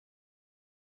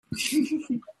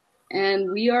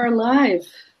And we are live.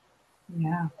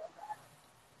 Yeah.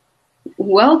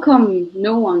 Welcome,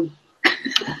 no one.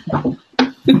 Let's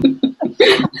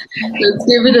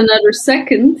give it another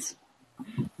second.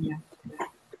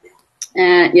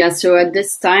 Yeah. So at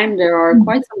this time, there are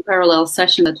quite some parallel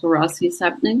sessions at Horasis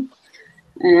happening.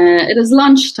 It is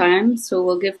lunchtime, so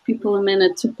we'll give people a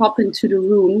minute to pop into the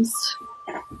rooms.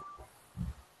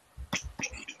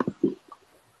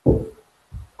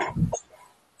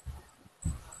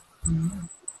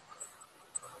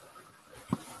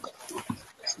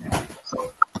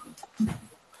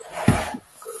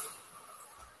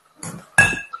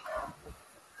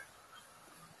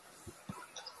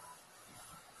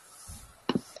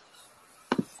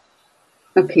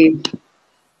 Okay,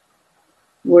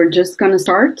 we're just gonna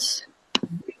start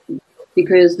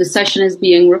because the session is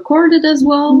being recorded as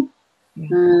well.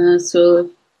 So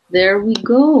there we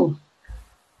go.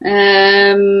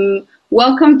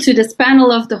 Welcome to this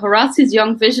panel of the Horasis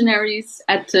Young Visionaries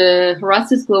at the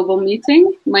Horasis Global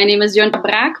Meeting. My name is Yonca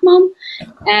Braeckman,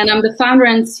 and I'm the founder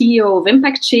and CEO of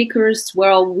Impact Shakers,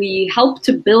 where we help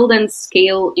to build and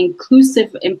scale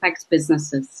inclusive impact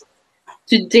businesses.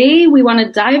 Today, we want to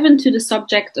dive into the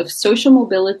subject of social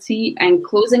mobility and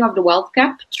closing of the wealth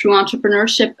gap through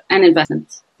entrepreneurship and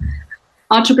investment.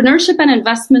 Entrepreneurship and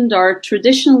investment are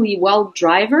traditionally wealth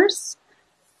drivers,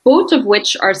 both of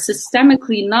which are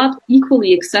systemically not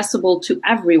equally accessible to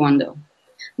everyone, though.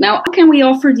 Now, how can we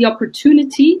offer the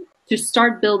opportunity to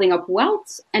start building up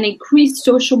wealth and increase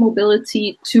social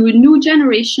mobility to a new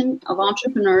generation of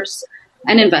entrepreneurs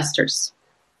and investors?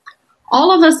 All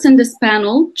of us in this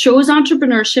panel chose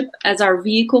entrepreneurship as our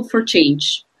vehicle for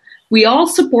change. We all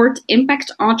support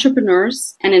impact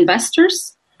entrepreneurs and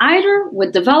investors, either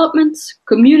with development,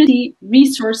 community,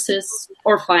 resources,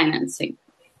 or financing.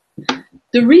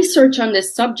 The research on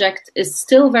this subject is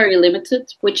still very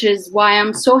limited, which is why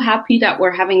I'm so happy that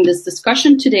we're having this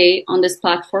discussion today on this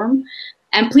platform.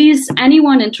 And please,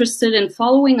 anyone interested in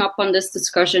following up on this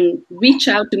discussion, reach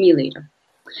out to me later.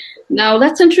 Now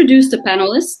let's introduce the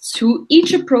panelists who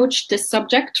each approach this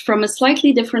subject from a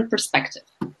slightly different perspective.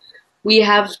 We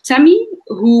have Temi,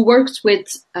 who works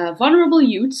with vulnerable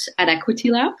youth at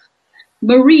Equity Lab.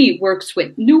 Marie works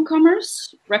with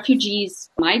newcomers, refugees,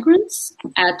 migrants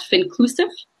at Finklusiv.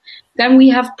 Then we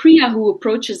have Priya, who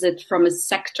approaches it from a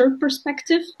sector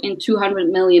perspective in 200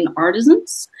 million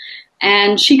Artisans.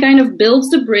 And she kind of builds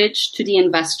the bridge to the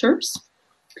investors.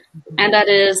 And that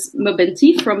is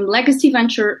Mabinty from Legacy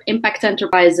Venture Impact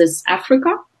Enterprises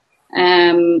Africa,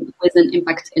 who is an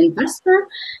impact investor,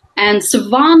 and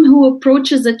Sevan, who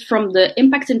approaches it from the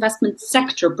impact investment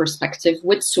sector perspective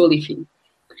with Solifin.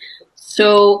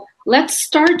 So let's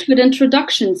start with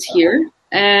introductions here.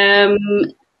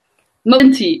 Mabinty,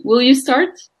 will you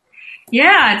start?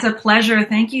 Yeah, it's a pleasure.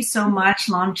 Thank you so much,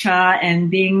 Yonca,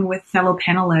 and being with fellow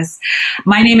panelists.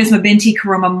 My name is Mabinty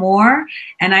Koroma-Moore,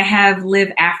 and I have Live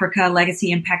Africa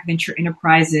Legacy Impact Venture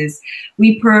Enterprises.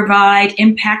 We provide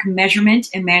impact measurement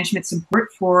and management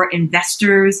support for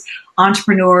investors,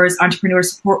 entrepreneurs, entrepreneur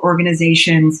support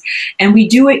organizations, and we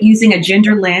do it using a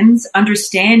gender lens,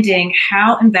 understanding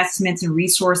how investments and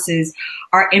resources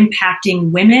are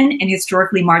impacting women and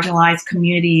historically marginalized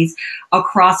communities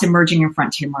across emerging and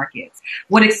frontier markets.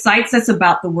 What excites us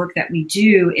about the work that we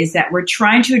do is that we're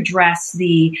trying to address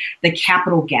the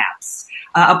capital gaps.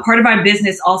 A part of our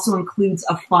business also includes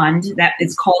a fund that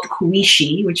is called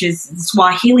Kuishi, which is the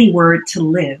Swahili word to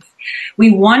live.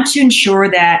 We want to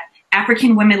ensure that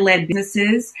African women-led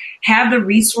businesses have the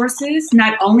resources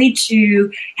not only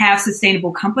to have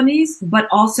sustainable companies, but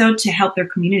also to help their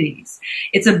communities.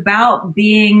 It's about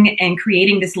being and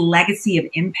creating this legacy of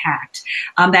impact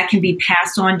that can be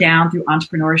passed on down through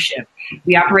entrepreneurship.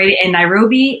 We operate in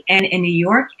Nairobi and in New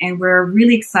York, and we're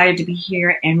really excited to be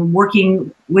here and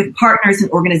working with partners and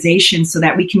organizations so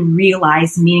that we can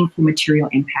realize meaningful material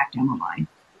impact down the line.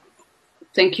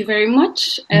 Thank you very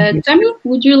much. Temi,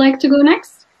 would you like to go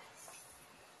next?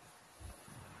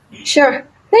 Sure.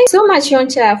 Thanks so much,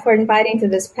 Yonca, for inviting to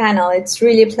this panel. It's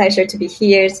really a pleasure to be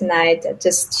here tonight,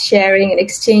 just sharing and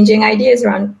exchanging ideas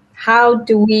around how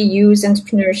do we use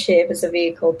entrepreneurship as a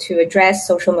vehicle to address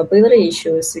social mobility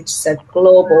issues, which is a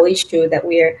global issue that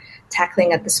we're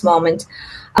tackling at this moment.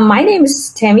 My name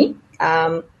is Temi.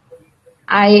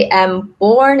 I am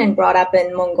born and brought up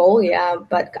in Mongolia,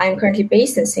 but I'm currently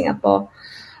based in Singapore.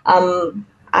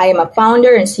 I am a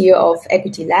founder and CEO of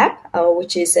Equity Lab,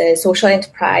 which is a social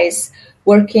enterprise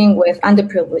working with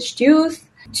underprivileged youth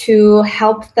to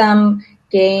help them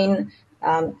gain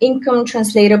income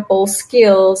translatable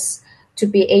skills to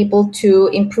be able to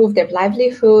improve their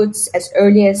livelihoods as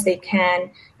early as they can,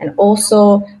 and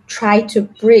also try to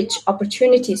bridge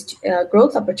opportunities,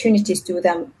 growth opportunities to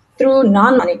them through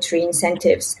non-monetary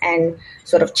incentives and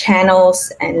sort of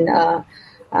channels and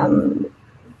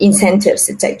incentives,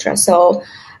 etc. So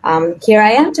here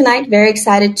I am tonight, very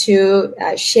excited to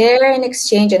share and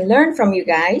exchange and learn from you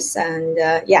guys. And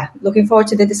looking forward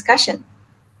to the discussion.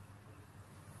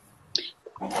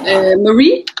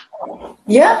 Marie?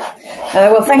 Yeah,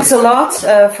 well, thanks a lot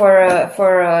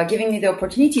for giving me the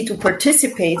opportunity to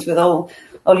participate with all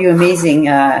you amazing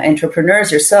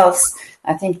entrepreneurs yourselves.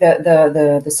 I think that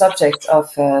the subject of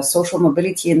social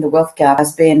mobility and the wealth gap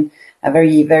has been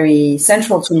very, very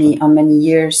central to me on many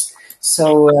years.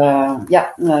 So,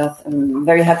 I'm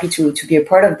very happy to be a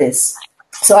part of this.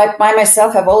 So I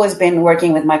myself have always been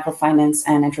working with microfinance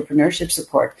and entrepreneurship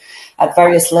support at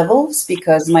various levels,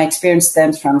 because my experience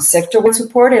stems from sector-wide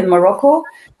support in Morocco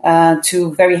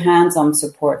to very hands-on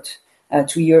support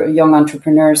to young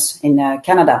entrepreneurs in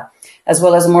Canada, as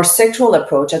well as a more sectoral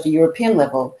approach at the European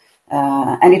level.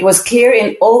 And it was clear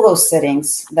in all those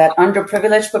settings that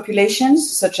underprivileged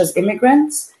populations, such as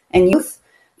immigrants and youth,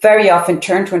 very often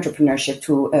turn to entrepreneurship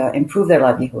to improve their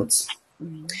livelihoods.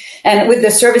 And with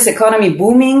the service economy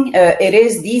booming, it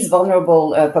is these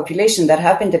vulnerable population that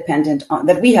have been dependent on,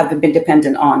 that we have been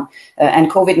dependent on, and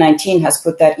COVID-19 has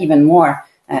put that even more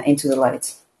into the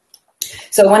light.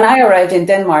 So when I arrived in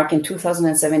Denmark in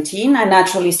 2017, I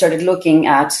naturally started looking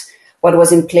at what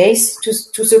was in place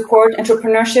to support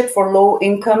entrepreneurship for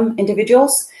low-income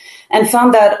individuals, and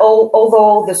found that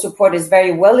although the support is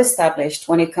very well established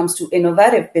when it comes to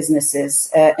innovative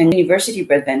businesses and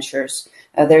university-bred ventures,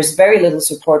 there's very little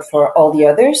support for all the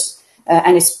others,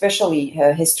 and especially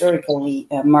historically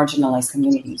marginalized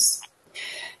communities.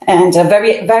 And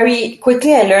very, very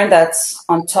quickly, I learned that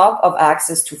on top of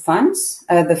access to funds,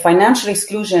 the financial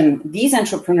exclusion these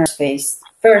entrepreneurs face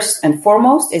first and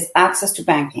foremost is access to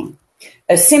banking.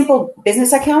 A simple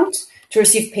business account to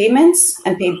receive payments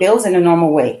and pay bills in a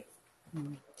normal way.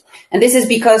 And this is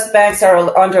because banks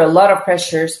are under a lot of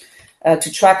pressures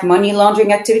to track money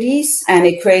laundering activities, and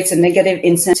it creates a negative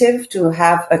incentive to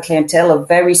have a clientele of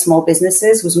very small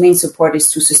businesses whose main support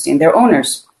is to sustain their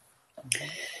owners.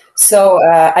 So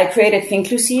I created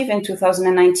Finklusiv in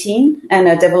 2019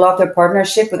 and developed a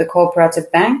partnership with a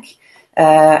cooperative bank.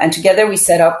 And together we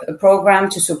set up a program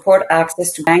to support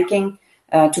access to banking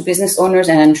to business owners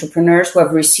and entrepreneurs who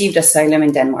have received asylum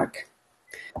in Denmark.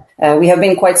 We have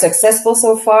been quite successful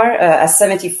so far, as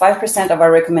 75% of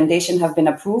our recommendations have been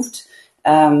approved.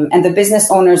 And the business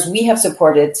owners we have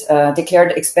supported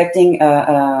declared expecting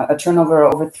a turnover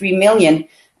of over 3 million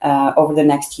over the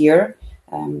next year.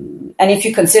 And if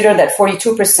you consider that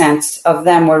 42% of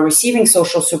them were receiving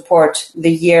social support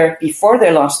the year before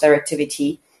they launched their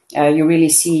activity, you really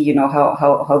see,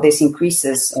 how this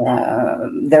increases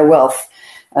their wealth.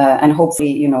 And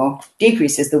hopefully,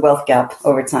 decreases the wealth gap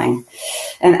over time.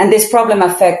 And this problem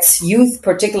affects youth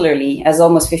particularly, as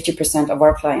almost 50% of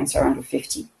our clients are under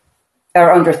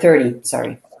 30,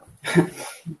 sorry.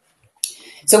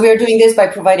 So we are doing this by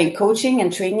providing coaching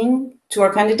and training to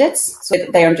our candidates so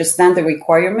that they understand the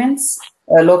requirements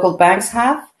local banks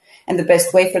have and the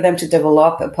best way for them to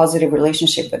develop a positive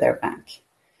relationship with their bank.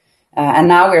 And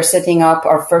now we're setting up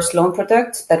our first loan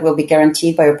product that will be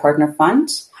guaranteed by a partner fund.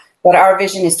 But our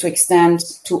vision is to extend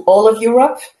to all of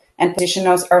Europe and position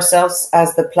ourselves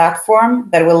as the platform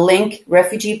that will link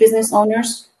refugee business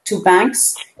owners to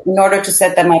banks in order to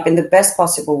set them up in the best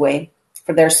possible way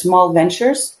for their small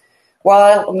ventures,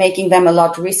 while making them a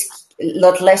lot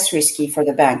less risky for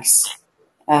the banks.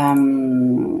 That's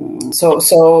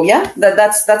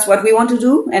what we want to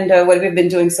do and what we've been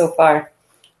doing so far.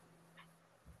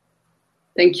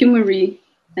 Thank you, Marie.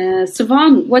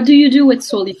 Sevan, what do you do with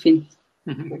Solifin?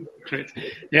 Great.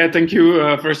 Yeah, thank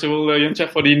you, first of all, Yonca,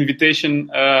 for the invitation.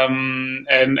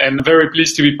 And very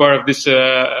pleased to be part of this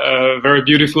very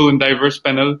beautiful and diverse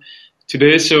panel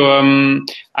today. So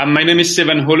my name is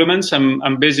Sevan Holemans.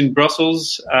 I'm based in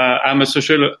Brussels. I'm a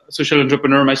social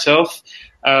entrepreneur myself,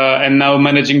 and now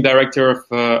managing director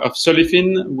of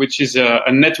Solifin, which is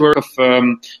a network of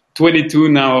 22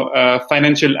 now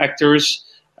financial actors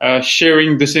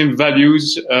sharing the same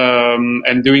values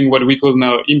and doing what we call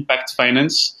now impact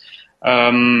finance.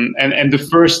 And the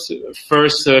first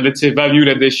let's say value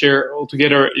that they share all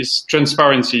together is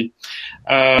transparency.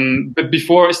 But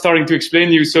before starting to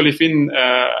explain you Solifin,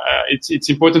 it's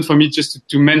important for me just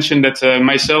to mention that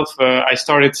myself I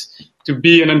started to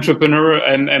be an entrepreneur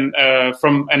and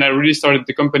I really started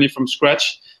the company from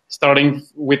scratch, starting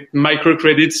with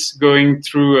microcredits, going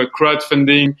through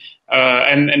crowdfunding,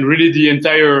 and really the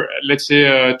entire, let's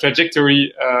say,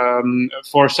 trajectory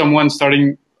for someone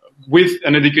starting with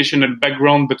an educational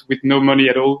background but with no money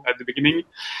at all at the beginning.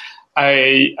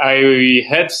 I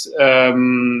had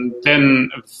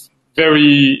then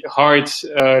very hard,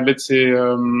 let's say,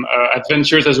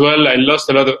 adventures as well. I lost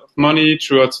a lot of money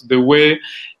throughout the way,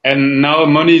 and now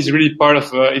money is really part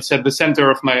of. It's at the center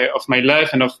of my life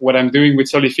and of what I'm doing with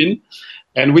Solifin.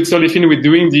 And with Solifin, we're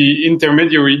doing the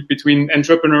intermediary between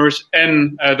entrepreneurs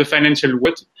and the financial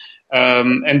world.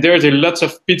 And there's lots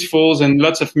of pitfalls and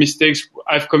lots of mistakes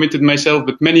I've committed myself,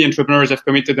 but many entrepreneurs have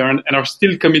committed and are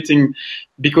still committing,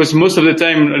 because most of the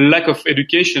time, lack of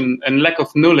education and lack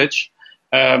of knowledge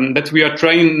that we are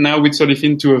trying now with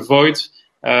Solifin to avoid,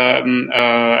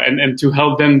 and to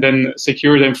help them then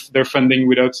secure their funding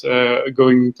without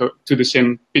going to the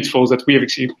same pitfalls that we have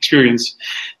experienced.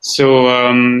 So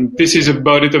this is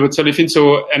about Solifin.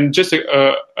 So, and just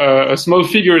a small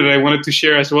figure that I wanted to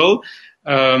share as well.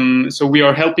 So we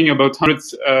are helping about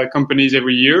 100 companies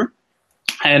every year.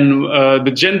 And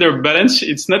the gender balance,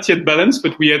 it's not yet balanced,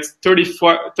 but we had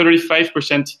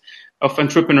 35% of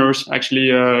entrepreneurs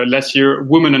actually last year,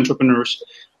 women entrepreneurs,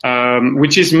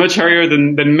 which is much higher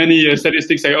than many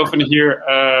statistics I often hear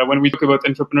when we talk about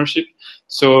entrepreneurship.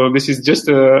 So this is just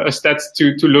a stat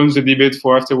to launch the debate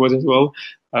for afterwards as well.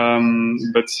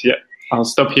 But yeah, I'll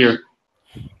stop here.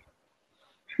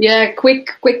 Yeah,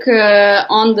 quick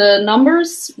on the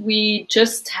numbers. We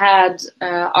just had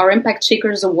our Impact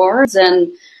Shakers Awards,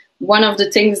 and one of the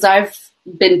things I've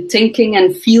been thinking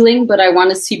and feeling, but I want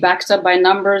to see backed up by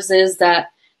numbers, is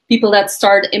that people that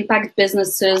start impact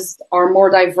businesses are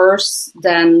more diverse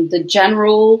than the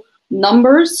general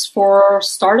numbers for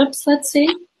startups, let's say.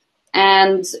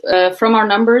 And from our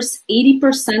numbers,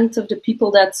 80% of the people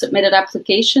that submitted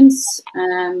applications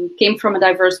came from a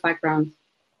diverse background.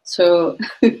 So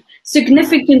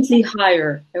significantly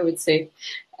higher, I would say.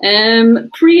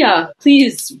 Priya,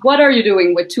 please, what are you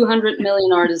doing with 200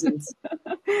 million artisans?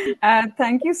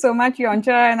 Thank you so much,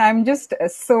 Yonca. And I'm just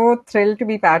so thrilled to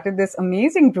be part of this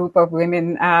amazing group of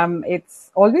women. It's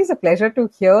always a pleasure to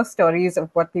hear stories of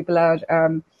what people are,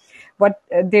 what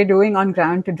they're doing on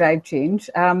ground to drive change.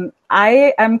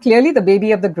 I am clearly the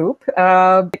baby of the group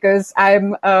because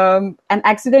I'm an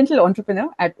accidental entrepreneur,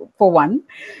 for one.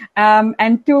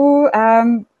 And two,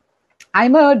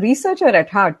 I'm a researcher at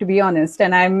heart, to be honest,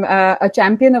 and I'm a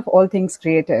champion of all things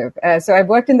creative. So I've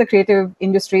worked in the creative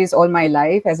industries all my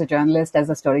life as a journalist, as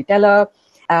a storyteller,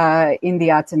 in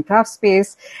the arts and crafts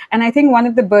space. And I think one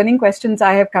of the burning questions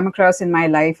I have come across in my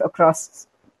life across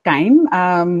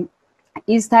time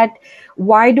is that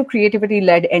why do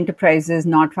creativity-led enterprises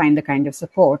not find the kind of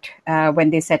support when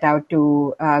they set out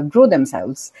to grow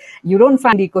themselves? You don't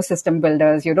find ecosystem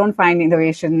builders, you don't find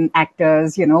innovation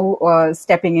actors,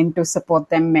 stepping in to support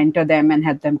them, mentor them, and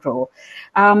help them grow.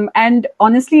 And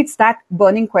honestly, it's that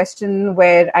burning question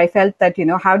where I felt that,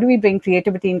 how do we bring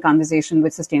creativity in conversation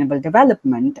with sustainable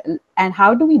development? And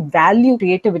how do we value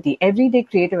creativity, everyday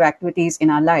creative activities in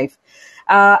our life,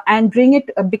 and bring it,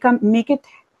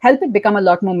 help it become a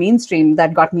lot more mainstream?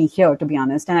 That got me here, to be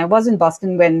honest. And I was in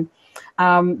Boston when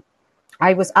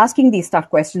I was asking these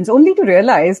tough questions, only to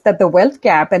realize that the wealth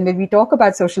gap, and when we talk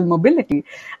about social mobility,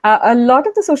 a lot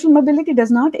of the social mobility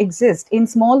does not exist in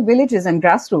small villages and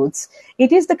grassroots.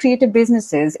 It is the creative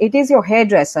businesses. It is your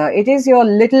hairdresser. It is your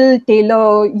little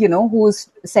tailor, who's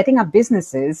setting up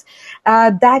businesses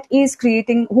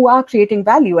who are creating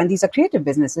value. And these are creative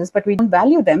businesses, but we don't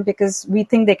value them because we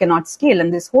think they cannot scale.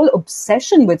 And this whole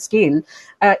obsession with scale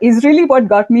is really what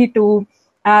got me to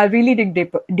really dig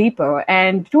deeper.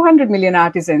 And 200 million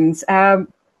artisans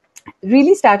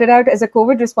really started out as a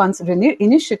COVID response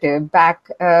initiative back,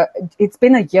 it's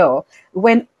been a year,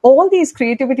 when all these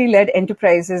creativity-led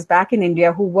enterprises back in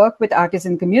India who work with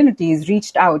artisan communities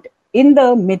reached out in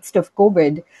the midst of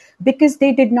COVID because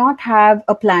they did not have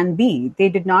a plan B. They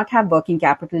did not have working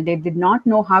capital. They did not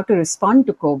know how to respond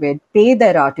to COVID, pay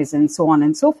their artisans, so on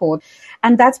and so forth.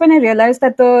 And that's when I realized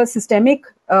that the systemic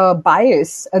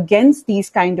bias against these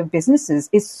kind of businesses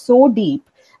is so deep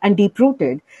and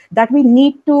deep-rooted that we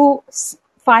need to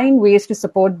find ways to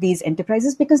support these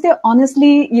enterprises, because they're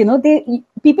honestly,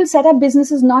 people set up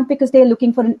businesses not because they're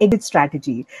looking for an exit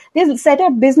strategy. They set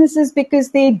up businesses because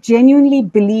they genuinely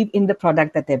believe in the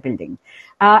product that they're building.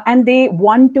 And they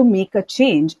want to make a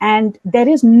change. And there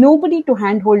is nobody to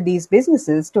handhold these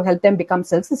businesses to help them become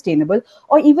self-sustainable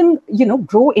or even,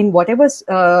 grow in whatever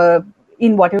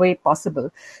way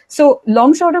possible. So long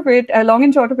and short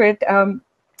of it,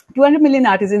 200 million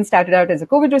artisans started out as a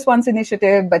COVID response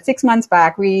initiative, but 6 months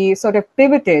back, we sort of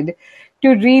pivoted to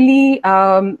really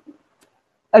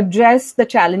address the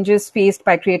challenges faced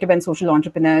by creative and social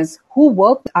entrepreneurs who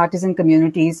work with artisan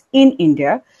communities in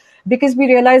India. Because we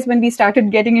realized when we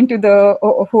started getting into the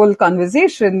whole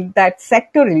conversation that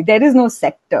sectorally, there is no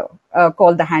sector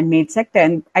called the handmade sector.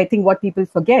 And I think what people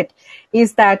forget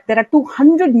is that there are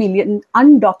 200 million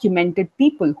undocumented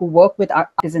people who work with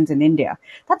artisans in India.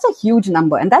 That's a huge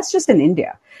number. And that's just in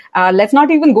India. Let's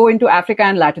not even go into Africa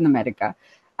and Latin America.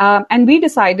 And we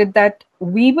decided that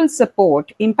we will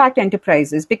support impact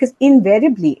enterprises because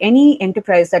invariably any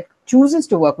enterprise that chooses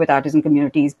to work with artisan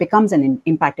communities becomes an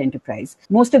impact enterprise.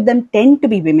 Most of them tend to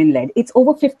be women-led. It's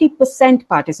over 50%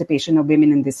 participation of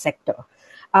women in this sector.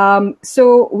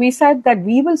 So we said that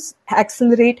we will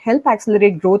help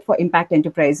accelerate growth for impact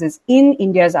enterprises in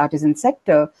India's artisan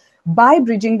sector by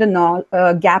bridging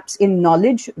the gaps in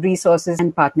knowledge, resources,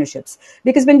 and partnerships.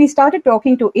 Because when we started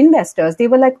talking to investors, they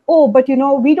were like, oh, but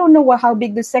we don't know how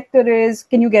big this sector is.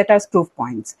 Can you get us proof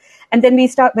points? And then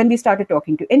when we started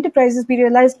talking to enterprises, we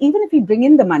realized even if we bring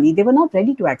in the money, they were not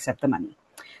ready to accept the money.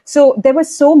 So there were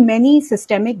so many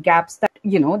systemic gaps that,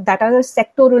 that are a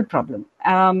sectoral problem.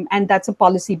 And that's a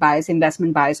policy bias,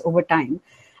 investment bias over time.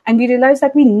 And we realized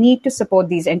that we need to support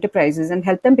these enterprises and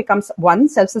help them become, one,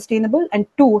 self-sustainable, and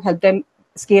two, help them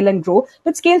scale and grow,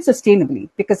 but scale sustainably,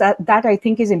 because that I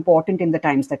think is important in the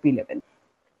times that we live in.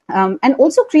 And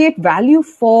also create value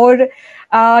for,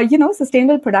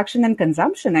 sustainable production and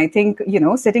consumption. I think,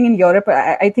 sitting in Europe,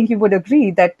 I think you would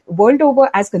agree that world over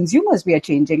as consumers, we are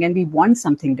changing and we want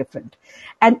something different.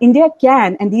 And India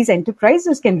can, and these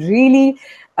enterprises can really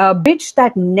bridge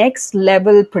that next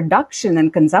level production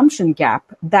and consumption gap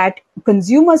that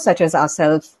consumers such as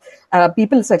ourselves,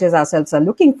 people such as ourselves are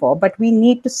looking for, but we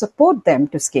need to support them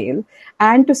to scale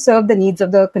and to serve the needs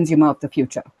of the consumer of the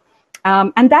future.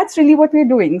 And that's really what we're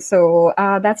doing. So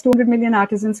that's 200 million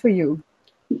artisans for you.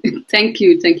 Thank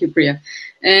you, Priya.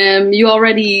 You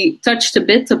already touched a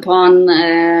bit upon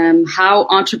how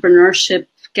entrepreneurship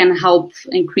can help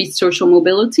increase social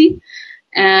mobility.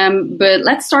 But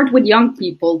let's start with young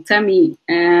people. Temi,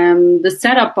 the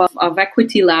setup of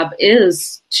Equity Lab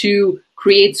is to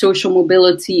create social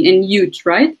mobility in youth,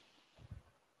 right?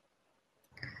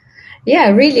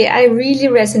 Yeah, really, I really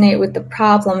resonate with the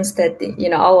problems that,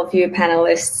 all of you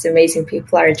panelists, amazing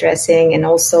people are addressing and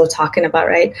also talking about,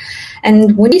 right?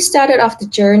 And when we started off the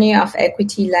journey of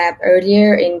Equity Lab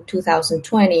earlier in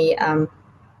 2020,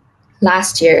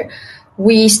 last year,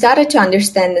 we started to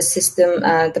understand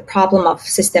the problem of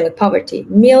systemic poverty.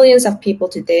 Millions of people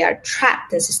today are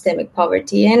trapped in systemic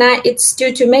poverty, and it's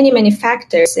due to many, many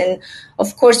factors. And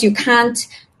of course, you can't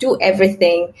do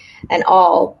everything and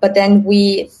all, but then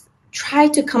we try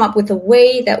to come up with a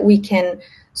way that we can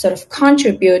sort of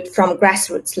contribute from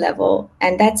grassroots level.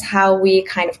 And that's how we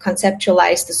kind of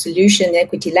conceptualize the solution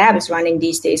Equity Lab is running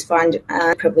these days for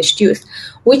underprivileged youth,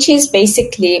 which is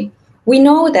basically, we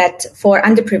know that for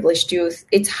underprivileged youth,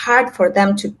 it's hard for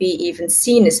them to be even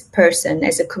seen as a person,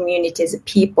 as a community, as a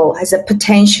people, who has a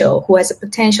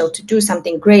potential to do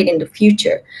something great in the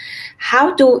future.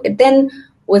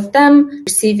 With them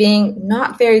receiving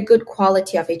not very good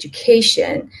quality of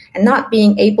education and not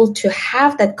being able to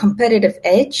have that competitive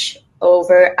edge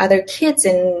over other kids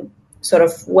in sort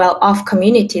of well-off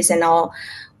communities and all,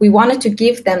 we wanted to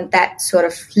give them that sort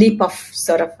of leap of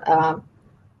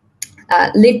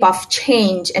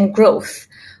change and growth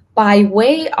by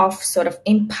way of sort of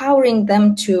empowering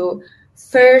them to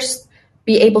first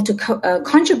be able to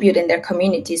contribute in their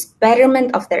communities,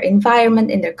 betterment of their environment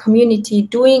in their community,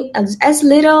 doing as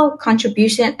little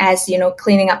contribution as,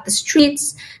 cleaning up the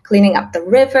streets, cleaning up the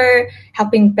river,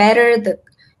 helping better the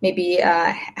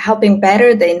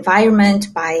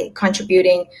environment by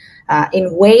contributing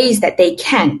in ways that they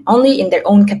can, only in their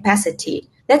own capacity.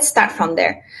 Let's start from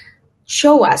there.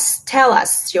 Tell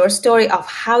us your story of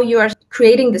how you are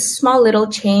creating this small little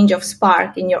change of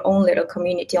spark in your own little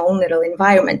community, own little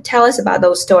environment. Tell us about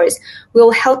those stories.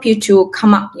 We'll help you to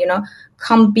come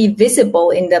be visible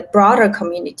in the broader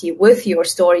community with your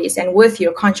stories and with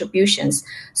your contributions,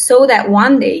 so that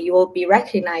one day you will be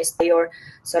recognized by your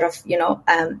sort of,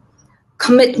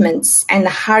 commitments and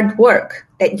the hard work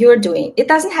that you're doing. It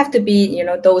doesn't have to be,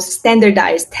 those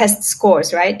standardized test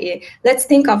scores, right? Let's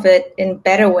think of it in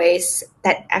better ways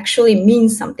that actually mean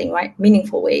something, right?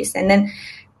 Meaningful ways. And then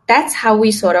that's how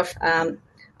we sort of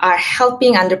are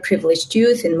helping underprivileged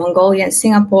youth in Mongolia and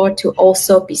Singapore to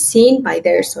also be seen by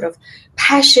their sort of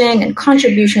passion and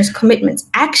contributions, commitments,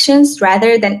 actions,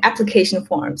 rather than application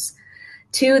forms,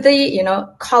 to the,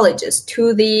 colleges,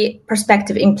 to the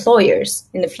prospective employers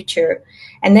in the future.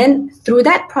 And then through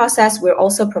that process, we're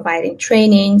also providing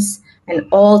trainings and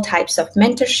all types of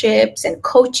mentorships and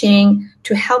coaching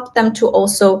to help them to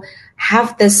also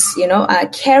have this,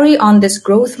 carry on this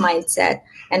growth mindset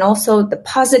and also the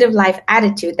positive life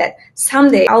attitude that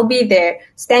someday I'll be there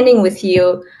standing with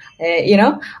you.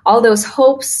 All those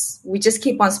hopes, we just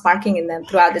keep on sparking in them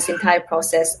throughout this entire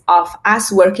process of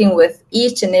us working with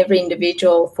each and every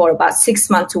individual for about 6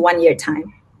 months to 1 year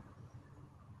time.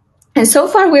 And so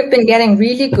far, we've been getting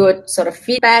really good sort of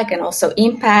feedback and also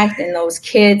impact in those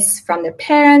kids from their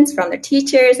parents, from their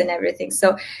teachers and everything.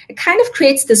 So it kind of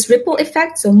creates this ripple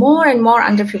effect. So more and more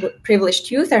underprivileged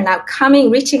youth are now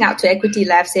reaching out to Equity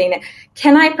Lab saying,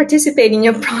 can I participate in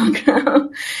your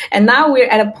program? And now we're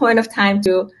at a point of time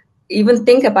to even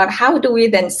think about how do we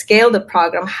then scale the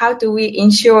program? How do we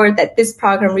ensure that this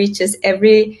program reaches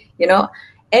every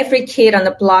kid on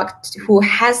the block who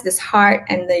has this heart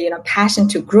and the passion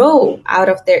to grow out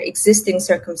of their existing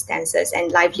circumstances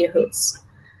and livelihoods,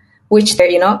 which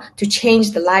they're to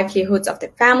change the livelihoods of the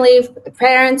family, for the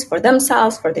parents, for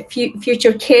themselves, for the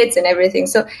future kids and everything.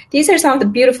 So these are some of the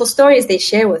beautiful stories they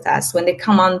share with us when they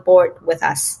come on board with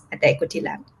us at the Equity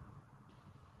Lab.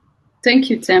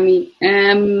 Thank you, Tammy.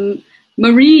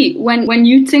 Marie, when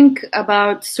you think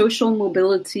about social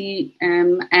mobility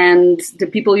and the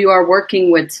people you are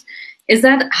working with, is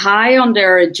that high on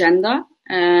their agenda?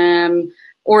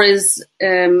 Or is,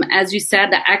 as you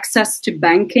said, the access to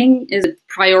banking, is it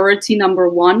priority number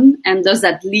one? And does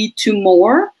that lead to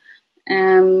more?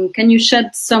 Can you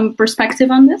shed some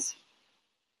perspective on this?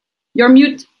 You're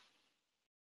mute.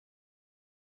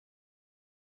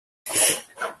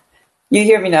 You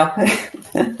hear me now?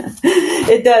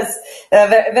 It does.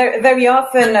 Very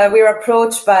often we're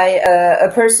approached by a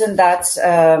person that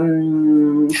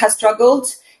has struggled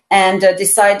and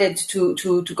decided to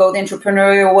go the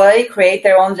entrepreneurial way, create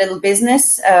their own little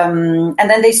business. And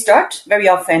then they start very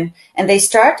often. And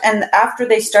after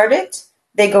they start it,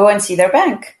 they go and see their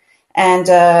bank. And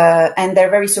they're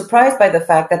very surprised by the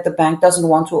fact that the bank doesn't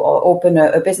want to open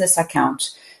a business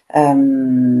account.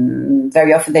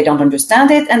 Very often they don't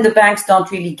understand it, and the banks don't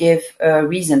really give a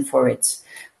reason for it.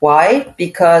 Why?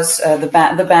 Because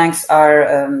the banks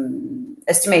are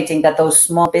estimating that those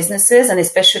small businesses, and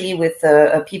especially with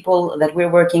people that we're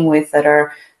working with that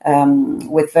are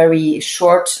with very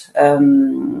short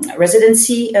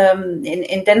residency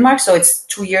in Denmark, so it's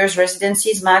 2 years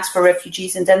residencies max for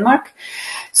refugees in Denmark.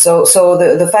 So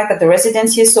the fact that the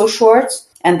residency is so short,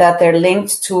 and that they're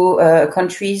linked to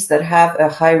countries that have a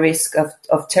high risk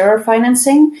of terror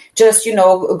financing, just,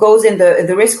 goes in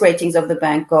the risk ratings of the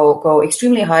bank go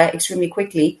extremely high, extremely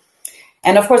quickly.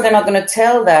 And of course, they're not going to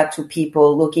tell that to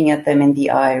people looking at them in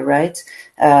the eye, right?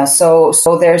 So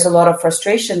there's a lot of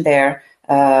frustration there.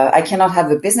 I cannot have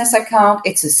a business account.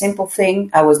 It's a simple thing.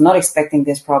 I was not expecting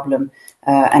this problem,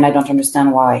 and I don't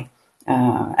understand why.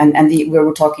 We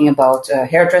were talking about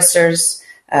hairdressers,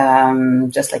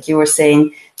 just like you were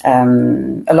saying,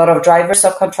 a lot of drivers,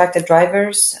 subcontracted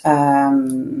drivers,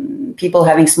 people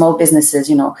having small businesses,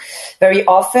 very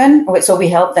often. So we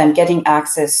help them getting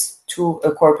access to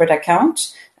a corporate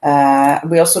account.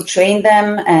 We also train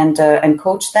them and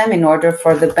coach them in order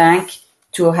for the bank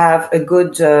to have a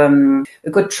good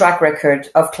track record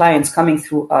of clients coming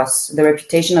through us. The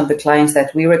reputation of the clients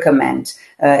that we recommend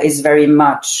is very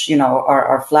much,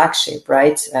 our flagship,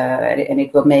 right? And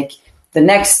it will make the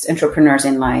next entrepreneurs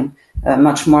in line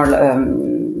much more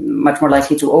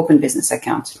likely to open business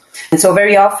accounts. And so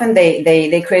very often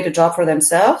they create a job for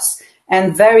themselves,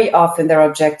 and very often their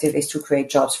objective is to create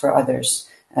jobs for others.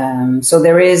 So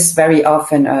there is very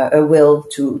often a will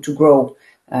to grow,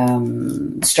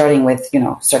 starting with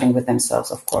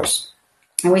themselves, of course.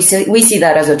 And we see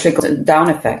that as a trickle down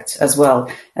effect as well.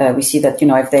 We see that,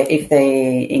 if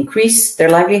they increase their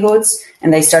livelihoods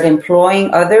and they start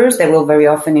employing others, they will very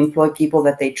often employ people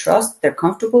that they trust, they're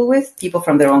comfortable with, people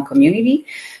from their own community.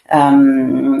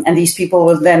 And these people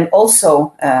will then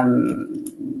also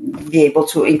be able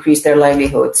to increase their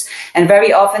livelihoods. And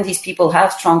very often these people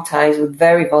have strong ties with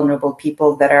very vulnerable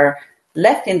people that are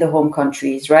left in the home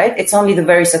countries, right? It's only the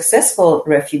very successful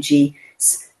refugees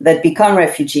that become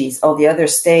refugees. All the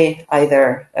others stay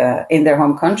either in their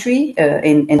home country,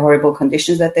 in horrible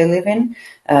conditions that they live in,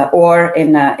 or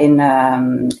in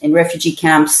refugee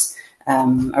camps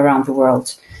around the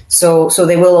world. So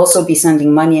they will also be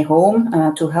sending money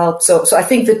home to help. So I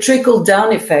think the trickle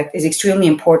down effect is extremely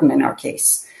important in our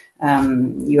case.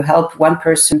 You help one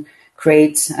person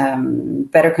create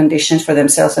better conditions for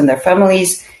themselves and their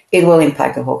families, it will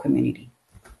impact the whole community.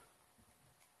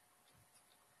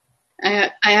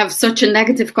 I have such a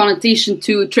negative connotation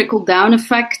to trickle-down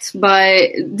effect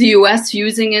by the US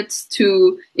using it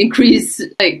to increase,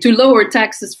 like, to lower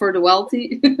taxes for the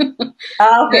wealthy.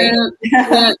 Okay.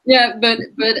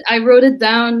 But I wrote it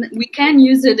down. We can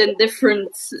use it in different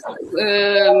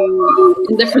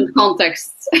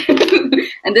contexts,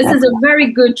 and this is a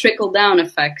very good trickle-down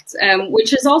effect,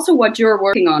 which is also what you're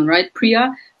working on, right,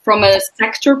 Priya? From a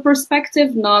sector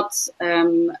perspective, not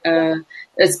a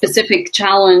specific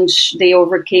challenge they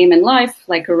overcame in life,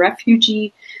 like a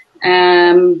refugee.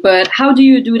 But how do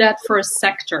you do that for a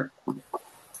sector?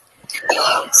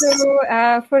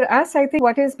 So for us, I think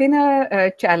what has been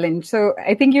a challenge. So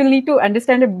I think you'll need to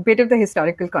understand a bit of the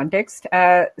historical context.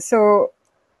 So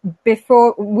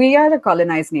before, we are a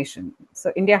colonized nation.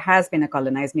 So India has been a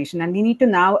colonized nation, and we need to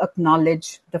now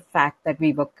acknowledge the fact that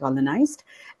we were colonized,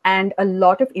 and a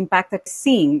lot of impact that's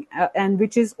seeing, and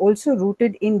which is also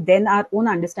rooted in then our own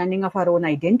understanding of our own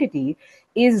identity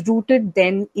is rooted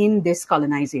then in this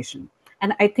colonization.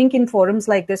 And I think in forums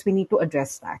like this, we need to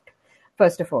address that,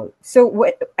 first of all.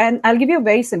 So, and I'll give you a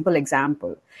very simple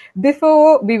example.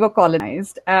 Before we were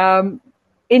colonized,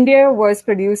 India was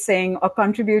producing or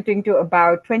contributing to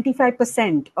about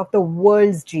 25% of the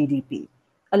world's GDP,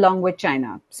 along with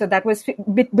China. So that was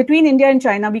between India and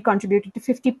China, we contributed to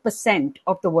 50%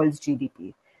 of the world's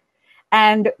GDP.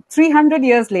 And 300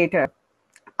 years later,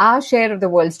 our share of the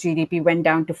world's GDP went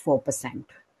down to 4%.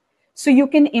 So you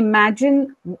can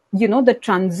imagine, the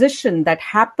transition that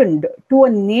happened to a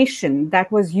nation that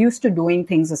was used to doing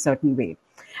things a certain way.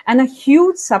 And a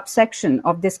huge subsection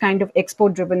of this kind of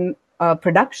export-driven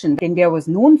production that India was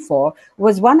known for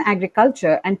was, one,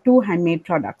 agriculture, and two, handmade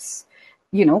products.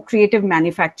 Creative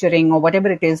manufacturing, or whatever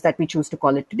it is that we choose to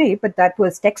call it today, but that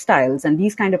was textiles, and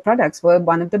these kind of products were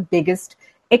one of the biggest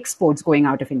exports going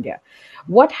out of India.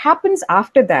 What happens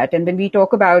after that, and when we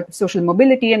talk about social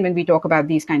mobility and when we talk about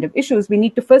these kind of issues, we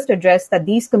need to first address that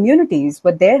these communities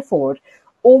were therefore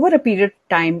over a period of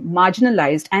time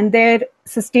marginalized, and their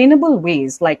sustainable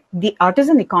ways, like the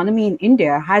artisan economy in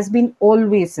India, has been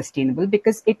always sustainable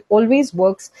because it always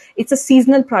works. It's a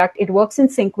seasonal product. It works in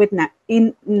sync with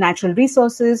in natural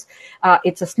resources.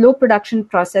 It's a slow production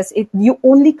process. You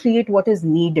only create what is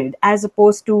needed, as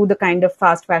opposed to the kind of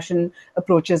fast fashion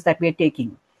approaches that we're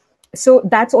taking. So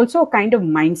that's also a kind of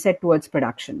mindset towards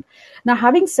production. Now,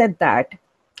 having said that,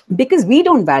 because we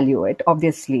don't value it,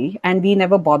 obviously, and we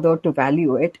never bother to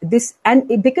value it,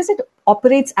 because it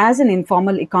operates as an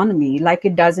informal economy, like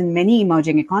it does in many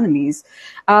emerging economies,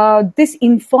 this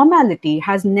informality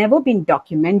has never been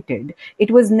documented.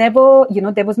 It was never,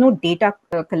 there was no data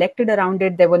collected around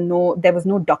it. There was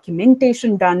no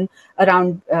documentation done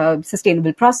around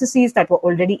sustainable processes that were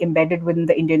already embedded within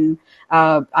the Indian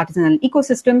artisanal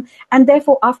ecosystem. And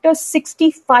therefore, after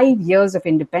 65 years of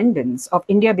independence, of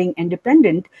India being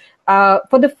independent,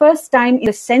 for the first time in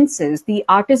the census, the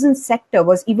artisan sector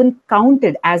was even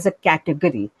counted as a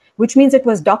category, which means it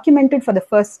was documented for the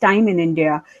first time in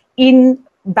India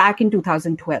back in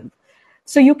 2012.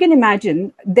 So you can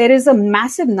imagine there is a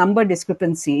massive number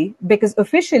discrepancy, because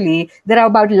officially there are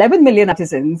about 11 million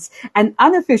artisans, and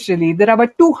unofficially there are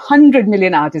about 200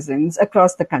 million artisans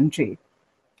across the country.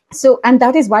 So, and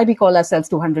that is why we call ourselves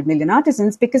 200 million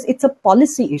artisans, because it's a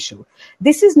policy issue.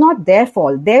 This is not their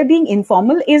fault. Their being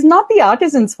informal is not the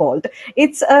artisans' fault.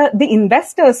 It's the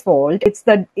investors' fault. It's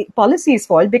the policy's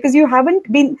fault, because you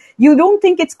don't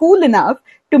think it's cool enough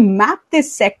to map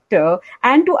this sector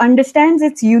and to understand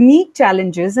its unique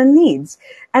challenges and needs.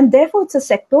 And therefore, it's a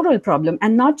sectoral problem,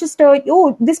 and not just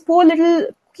this poor little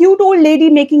cute old lady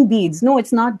making beads. No,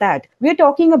 it's not that. We're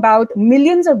talking about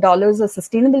millions of dollars of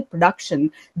sustainable production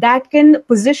that can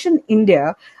position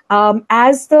India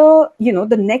as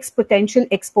the next potential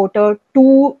exporter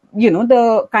to,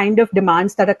 the kind of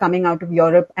demands that are coming out of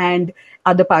Europe and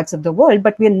other parts of the world.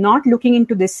 But we're not looking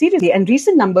into this seriously. And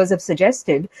recent numbers have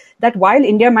suggested that while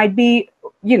India might be,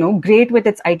 great with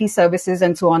its IT services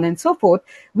and so on and so forth,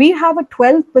 we have a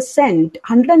 12%,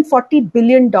 $140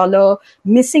 billion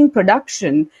missing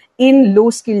production in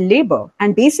low-skilled labor.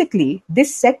 And basically,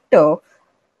 this sector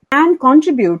can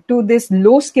contribute to this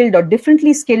low-skilled or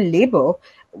differently skilled labor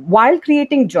while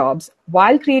creating jobs,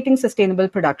 while creating sustainable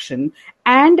production,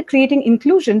 and creating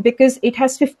inclusion, because it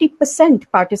has 50%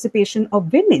 participation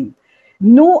of women.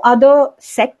 No other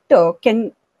sector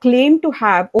can claim to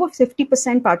have over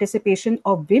 50% participation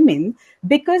of women,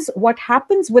 because what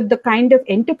happens with the kind of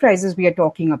enterprises we are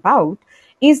talking about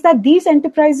is that these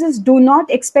enterprises do not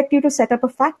expect you to set up a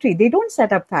factory. They don't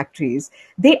set up factories.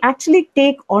 They actually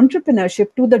take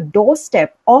entrepreneurship to the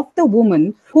doorstep of the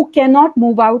woman who cannot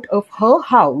move out of her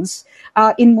house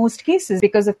in most cases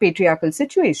because of patriarchal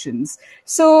situations.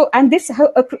 So, and this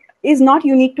is not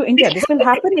unique to India. This will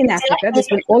happen in Africa. This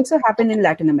will also happen in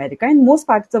Latin America and most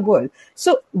parts of the world.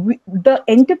 So the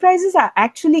enterprises are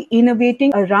actually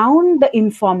innovating around the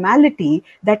informality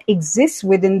that exists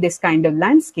within this kind of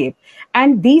landscape.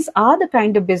 And these are the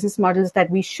kind of business models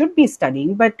that we should be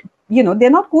studying. But, they're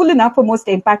not cool enough for most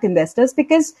impact investors,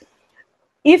 because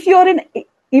if you're an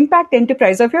impact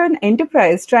enterprise, or if you're an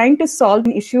enterprise trying to solve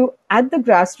an issue at the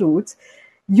grassroots,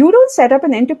 you don't set up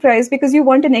an enterprise because you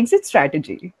want an exit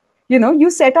strategy. You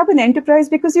set up an enterprise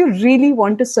because you really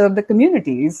want to serve the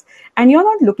communities, and you're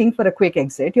not looking for a quick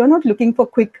exit. You're not looking for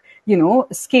quick,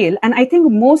 scale. And I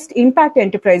think most impact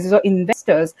enterprises or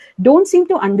investors don't seem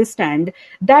to understand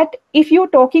that if you're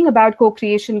talking about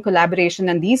co-creation, collaboration,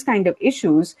 and these kind of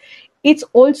issues, it's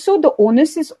also, the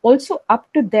onus is also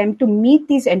up to them to meet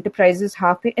these enterprises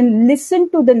halfway and listen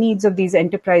to the needs of these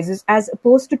enterprises, as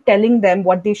opposed to telling them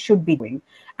what they should be doing,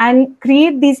 and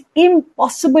create these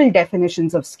impossible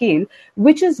definitions of scale,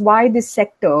 which is why this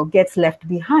sector gets left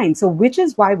behind. So which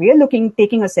is why we are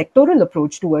taking a sectoral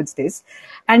approach towards this,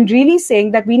 and really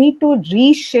saying that we need to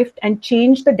reshift and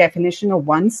change the definition of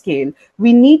one scale.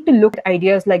 We need to look at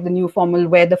ideas like the new formal,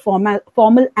 where the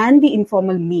formal and the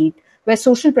informal meet, where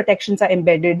social protections are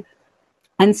embedded,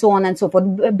 and so on and so forth.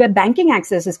 Where banking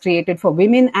access is created for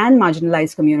women and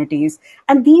marginalized communities.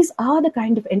 And these are the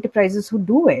kind of enterprises who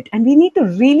do it. And we need to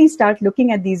really start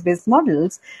looking at these business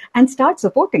models and start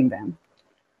supporting them.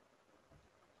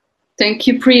 Thank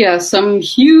you, Priya. Some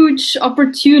huge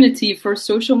opportunity for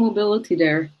social mobility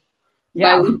there.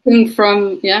 Yeah. By looking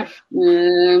from,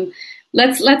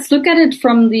 let's look at it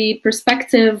from the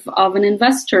perspective of an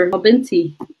investor,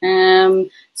 Mabinty.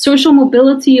 Social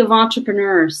mobility of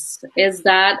entrepreneurs, is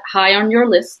that high on your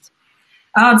list?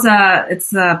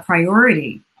 It's a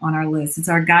priority on our list. It's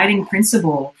our guiding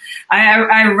principle.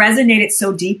 I resonated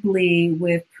so deeply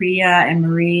with Priya and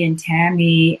Marie and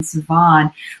Tammy and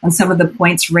Sevan on some of the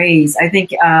points raised. I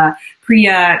think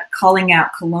Priya calling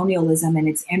out colonialism and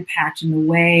its impact in the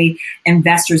way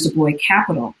investors deploy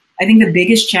capital. I think the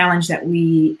biggest challenge that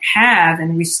we have,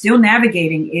 and we're still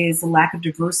navigating, is the lack of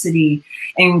diversity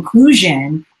and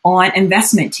inclusion on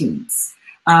investment teams.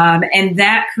 And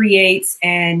that creates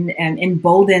and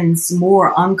emboldens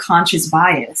more unconscious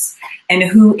bias and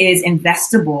who is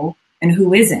investable and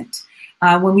who isn't.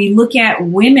 When we look at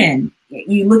women,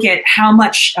 you look at how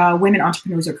much women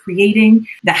entrepreneurs are creating,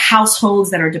 the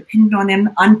households that are dependent on them,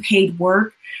 unpaid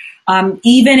work.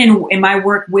 Even in my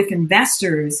work with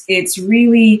investors, it's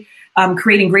really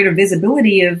creating greater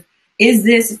visibility of, is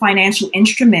this financial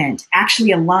instrument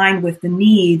actually aligned with the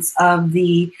needs of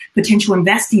the potential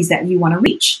investees that you want to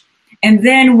reach? And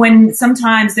then when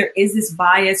sometimes there is this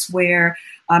bias where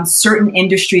certain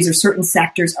industries or certain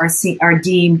sectors are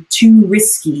deemed too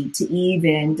risky to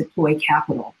even deploy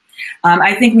capital.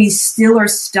 I think we still are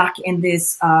stuck in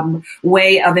this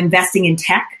way of investing in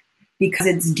tech because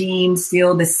it's deemed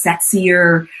still the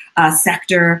sexier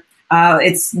sector.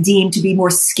 It's deemed to be more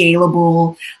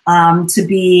scalable, to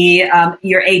be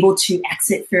you're able to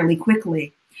exit fairly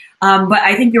quickly. But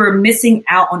I think you're missing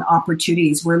out on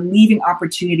opportunities. We're leaving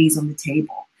opportunities on the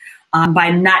table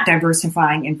by not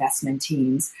diversifying investment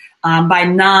teams, by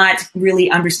not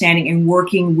really understanding and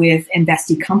working with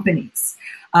investee companies.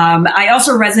 I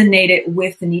also resonated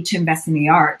with the need to invest in the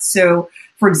arts. So,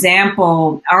 for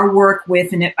example, our work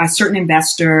with a certain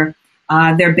investor,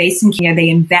 they're based in Kenya. They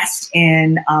invest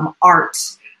in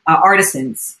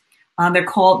artisans. They're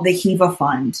called the HIVA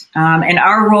Fund. And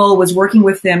our role was working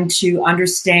with them to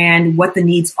understand what the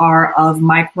needs are of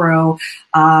micro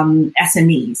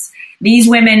SMEs. These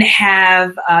women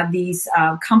have these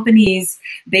companies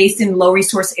based in low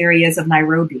resource areas of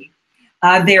Nairobi.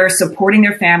 They're supporting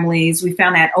their families. We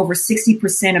found that over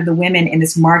 60% of the women in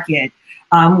this market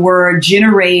were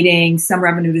generating some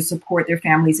revenue to support their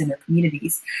families and their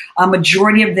communities. A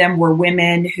majority of them were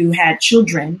women who had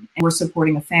children and were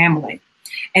supporting a family.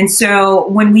 And so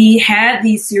when we had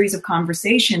these series of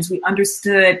conversations, we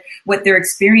understood what their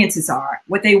experiences are.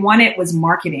 What they wanted was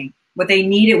marketing. What they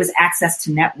needed was access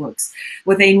to networks.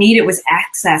 What they needed was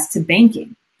access to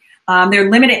banking. Their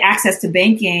limited access to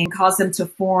banking caused them to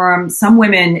form, some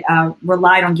women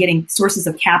relied on getting sources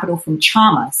of capital from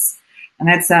chamas. And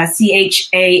that's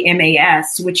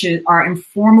CHAMAS, which are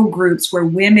informal groups where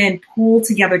women pool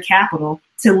together capital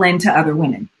to lend to other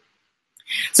women.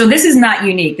 So this is not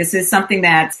unique. This is something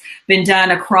that's been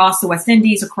done across the West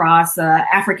Indies, across the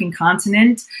African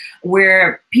continent,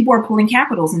 where people are pooling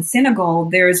capitals. In Senegal,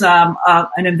 there's an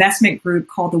investment group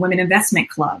called the Women Investment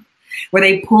Club, where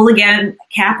they pool again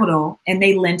capital and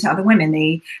they lend to other women.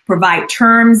 They provide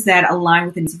terms that align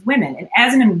with the needs of women. And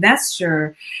as an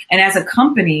investor and as a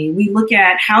company, we look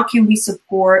at how can we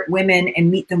support women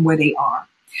and meet them where they are.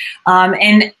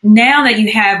 And now that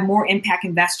you have more impact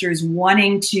investors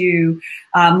wanting to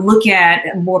look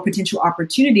at more potential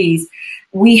opportunities,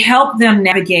 we help them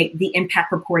navigate the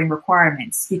impact reporting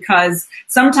requirements, because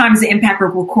sometimes the impact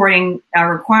reporting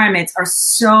requirements are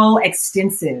so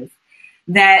extensive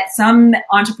that some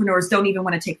entrepreneurs don't even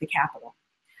want to take the capital.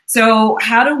 So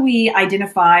how do we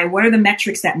identify what are the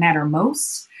metrics that matter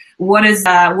most? What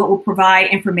will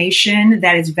provide information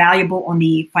that is valuable on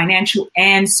the financial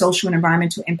and social and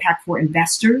environmental impact for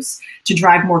investors to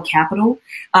drive more capital,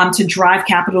 to drive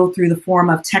capital through the form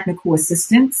of technical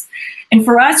assistance? And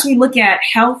for us, we look at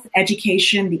health,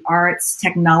 education, the arts,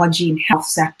 technology, and health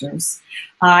sectors.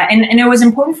 And it was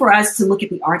important for us to look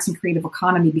at the arts and creative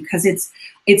economy because it's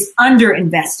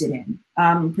underinvested in,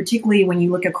 particularly when you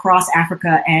look across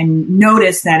Africa and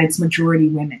notice that it's majority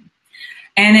women.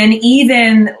 And then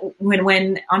even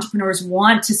when entrepreneurs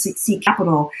want to seek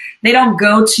capital, they don't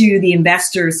go to the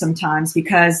investors sometimes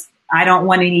because I don't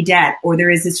want any debt, or there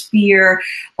is this fear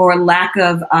or lack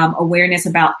of awareness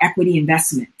about equity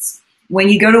investments. When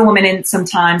you go to a woman and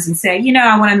sometimes and say,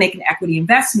 I want to make an equity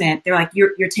investment, they're like,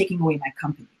 you're taking away my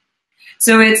company.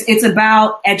 So it's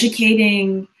about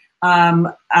educating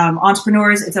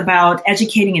entrepreneurs. It's about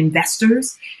educating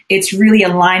investors. It's really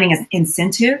aligning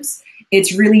incentives.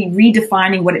 It's really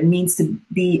redefining what it means to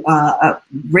be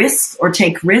risk or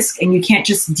take risk. And you can't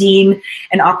just deem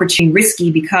an opportunity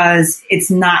risky because it's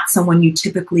not someone you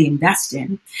typically invest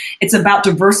in. It's about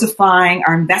diversifying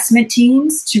our investment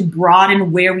teams to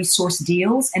broaden where we source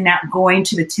deals and not going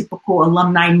to the typical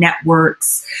alumni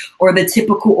networks or the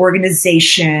typical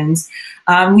organizations.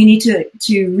 We need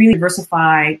to really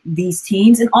diversify these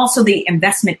teams and also the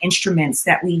investment instruments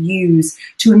that we use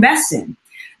to invest in.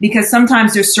 Because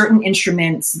sometimes there's certain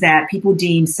instruments that people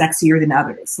deem sexier than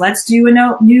others. Let's do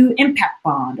a new impact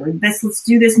bond, or let's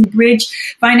do this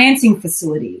bridge financing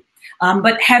facility.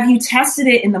 But have you tested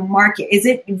it in the market? Is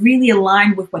it really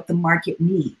aligned with what the market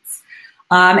needs?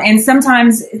 And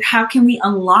sometimes, how can we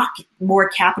unlock more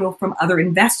capital from other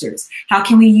investors? How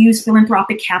can we use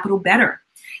philanthropic capital better?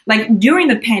 Like during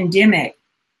the pandemic,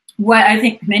 what I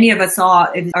think many of us saw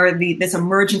are this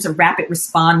emergence of rapid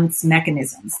response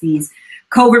mechanisms, these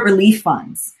COVID relief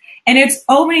funds. And it's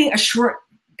only a short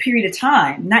period of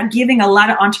time, not giving a lot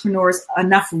of entrepreneurs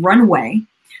enough runway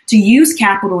to use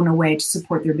capital in a way to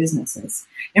support their businesses.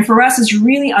 And for us, it's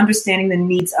really understanding the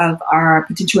needs of our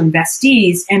potential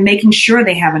investees and making sure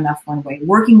they have enough runway,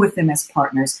 working with them as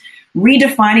partners,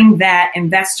 redefining that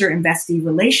investor-investee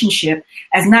relationship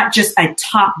as not just a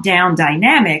top-down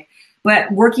dynamic,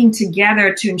 but working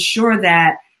together to ensure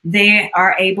that they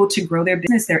are able to grow their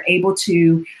business. They're able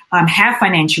to have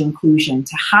financial inclusion,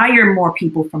 to hire more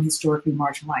people from historically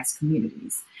marginalized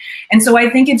communities. And so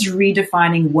I think it's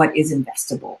redefining what is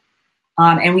investable.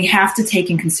 And we have to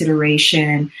take in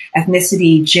consideration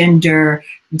ethnicity, gender,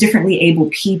 differently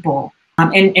abled people,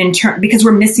 because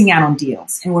we're missing out on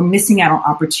deals and we're missing out on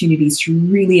opportunities to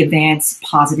really advance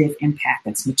positive impact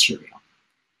that's material.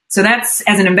 So that's,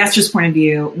 as an investor's point of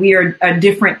view, we are a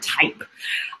different type.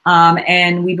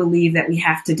 And we believe that we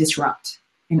have to disrupt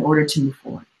in order to move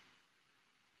forward.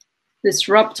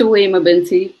 Disrupt away,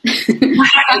 Mabinty.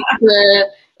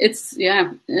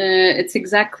 It's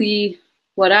exactly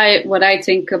what I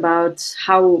think about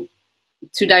how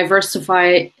to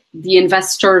diversify the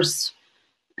investors,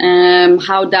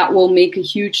 how that will make a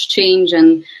huge change,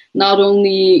 and not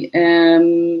only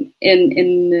in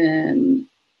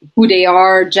who they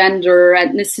are, gender,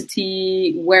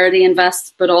 ethnicity, where they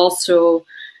invest, but also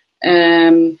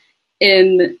in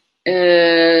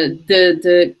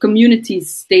the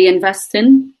communities they invest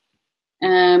in,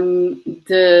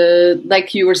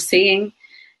 like you were saying,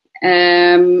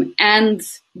 and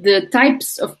the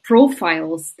types of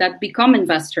profiles that become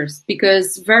investors,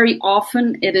 because very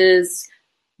often it is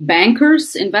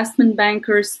bankers, investment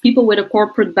bankers, people with a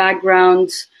corporate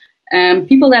background,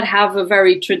 people that have a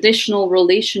very traditional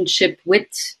relationship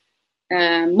with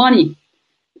money.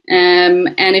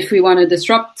 And if we want to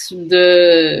disrupt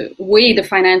the way the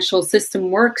financial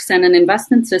system works and an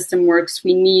investment system works,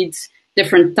 we need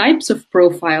different types of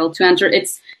profile to enter.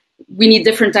 We need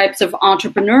different types of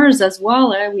entrepreneurs as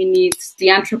well. We need the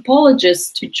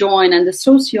anthropologists to join and the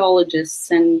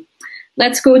sociologists. And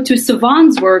let's go to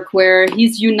Sevan's work, where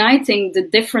he's uniting the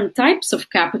different types of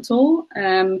capital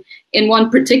in one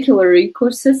particular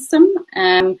ecosystem.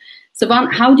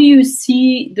 Sevan, how do you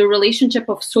see the relationship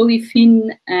of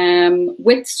Solifin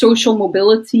with social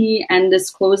mobility and this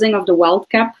closing of the wealth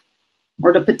gap,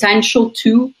 or the potential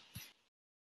to?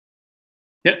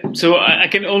 Yeah, so I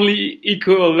can only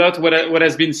echo a lot what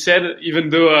has been said, even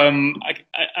though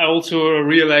I also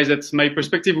realize that my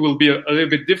perspective will be a little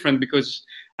bit different, because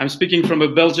I'm speaking from a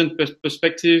Belgian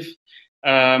perspective,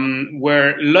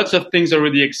 where lots of things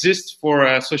already exist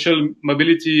for social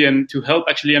mobility and to help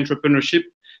actually entrepreneurship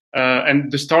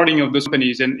and the starting of those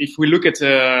companies. And if we look at,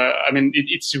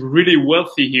 it's really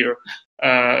wealthy here.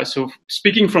 So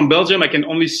speaking from Belgium, I can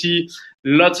only see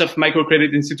lots of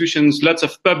microcredit institutions, lots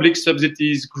of public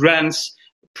subsidies, grants,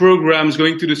 programs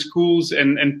going to the schools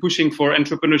and pushing for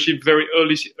entrepreneurship very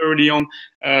early on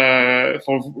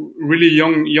for really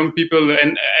young people.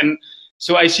 And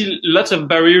so I see lots of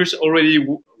barriers already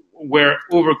were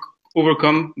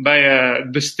overcome by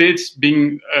the states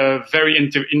being very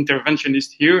interventionist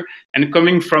here, and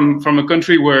coming from a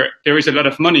country where there is a lot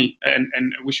of money,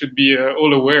 and we should be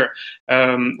all aware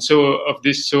of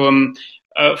this. So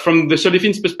from the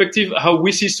Solifin's perspective, how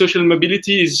we see social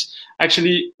mobility is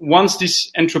actually, once this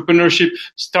entrepreneurship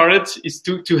started, is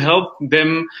to help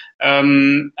them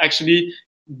actually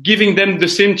giving them the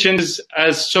same chances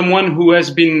as someone who has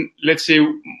been, let's say,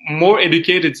 more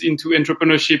educated into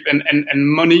entrepreneurship and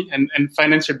money and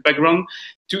financial background,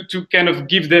 to kind of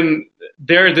give them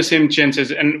the same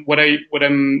chances. And what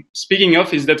I'm speaking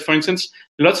of is that, for instance,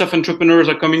 lots of entrepreneurs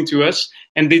are coming to us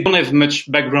and they don't have much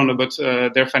background about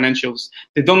their financials.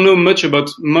 They don't know much about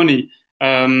money.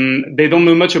 They don't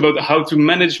know much about how to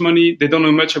manage money. They don't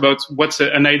know much about what's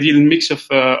an ideal mix of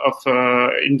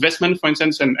investment, for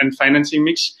instance, and financing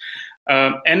mix.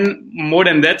 And more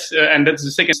than that, and that's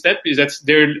the second step, is that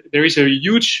there is a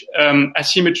huge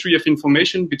asymmetry of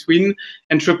information between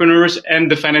entrepreneurs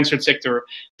and the financial sector.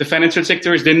 The financial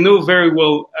sectors, they know very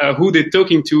well who they're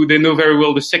talking to. They know very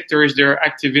well the sectors they're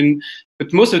active in.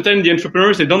 But most of the time, the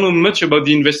entrepreneurs, they don't know much about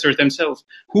the investors themselves.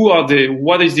 Who are they?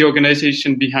 What is the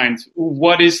organization behind?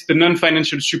 What is the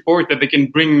non-financial support that they can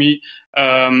bring me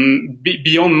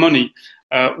beyond money?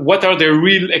 What are their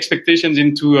real expectations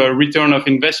into a return of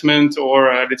investment,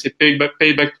 or let's say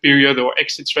payback period or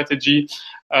exit strategy?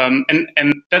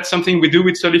 And that's something we do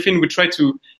with Solifin. We try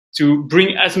to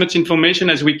bring as much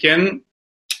information as we can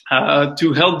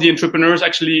to help the entrepreneurs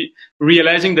actually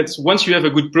realizing that once you have a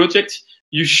good project,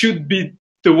 you should be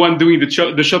the one doing the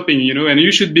shopping, and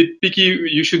you should be picky.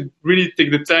 You should really take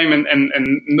the time and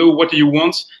know what you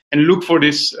want and look for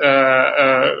this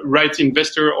right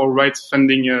investor or right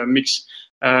funding mix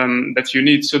that you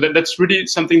need. So that's really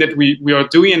something that we are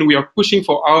doing, and we are pushing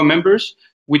for our members,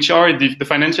 which are the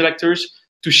financial actors,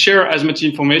 to share as much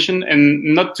information and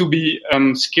not to be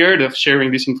scared of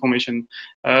sharing this information.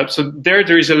 So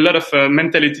there is a lot of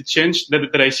mentality change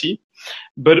that I see.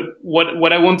 But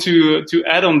what I want to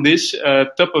add on this,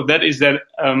 top of that, is that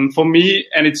for me,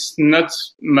 and it's not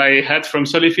my hat from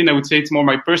Solifin, I would say it's more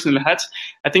my personal hat.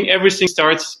 I think everything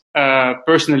starts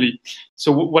personally.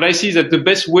 So what I see is that the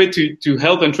best way to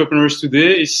help entrepreneurs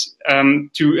today is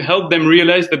to help them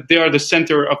realize that they are the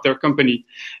center of their company,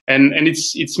 and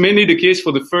it's mainly the case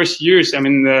for the first years. I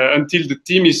mean, until the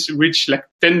team is reached like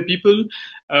 10 people.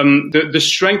 The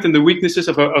strength and the weaknesses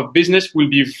of business will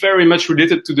be very much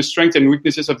related to the strength and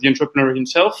weaknesses of the entrepreneur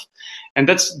himself, and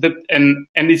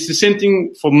and it's the same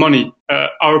thing for money.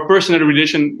 Our personal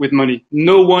relation with money.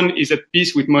 No one is at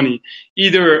peace with money.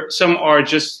 Either some are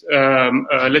just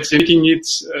let's say making it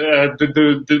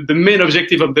the main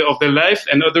objective of their life,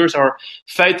 and others are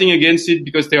fighting against it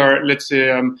because they are, let's say,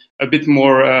 a bit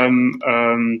more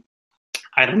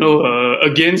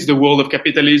against the world of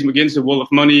capitalism, against the world of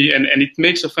money, and it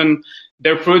makes often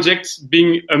their projects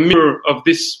being a mirror of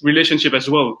this relationship as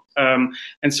well.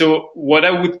 And so what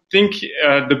I would think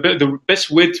the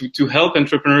best way to help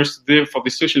entrepreneurs today for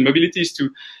the social mobility is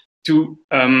to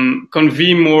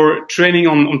convene more training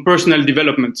on personal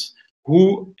development.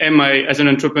 Who am I as an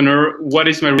entrepreneur? What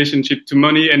is my relationship to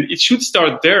money? And it should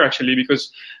start there, actually,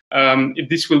 because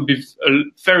this will be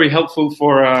very helpful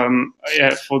for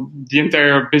the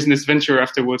entire business venture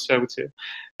afterwards, I would say.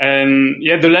 And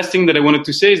the last thing that I wanted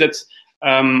to say is that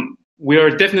we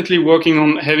are definitely working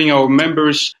on having our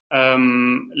members,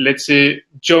 let's say,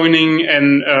 joining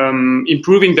and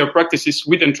improving their practices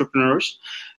with entrepreneurs.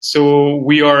 So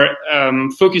we are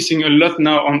focusing a lot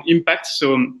now on impact.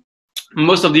 So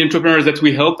most of the entrepreneurs that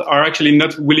we help are actually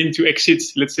not willing to exit,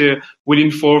 let's say, within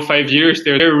 4 or 5 years.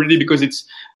 They're there really because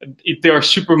they are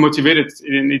super motivated.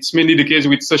 And it's mainly the case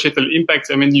with societal impact.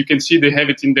 I mean, you can see they have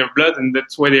it in their blood, and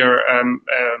that's why they are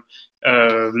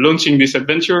launching this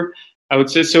adventure, I would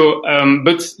say. So,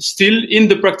 but still in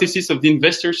the practices of the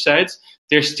investor side,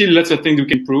 there's still lots of things we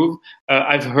can improve.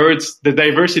 I've heard the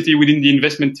diversity within the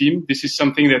investment team. This is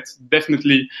something that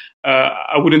definitely,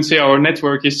 I wouldn't say our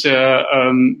network is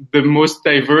the most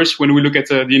diverse when we look at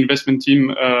the investment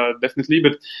team, definitely.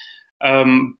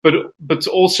 But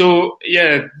also,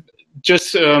 yeah,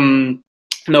 just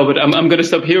no. But I'm going to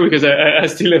stop here because I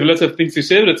still have lots of things to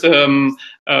say. But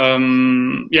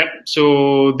yeah.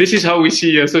 So this is how we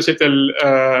see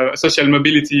social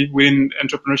mobility within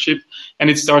entrepreneurship, and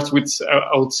it starts with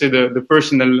I would say the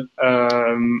personal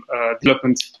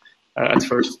development at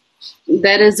first.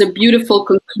 That is a beautiful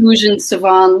conclusion,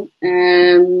 Sevan.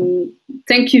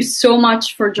 Thank you so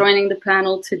much for joining the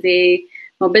panel today.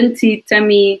 Mabinty,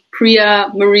 Temi,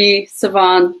 Priya, Marie,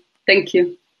 Sevan, thank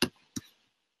you.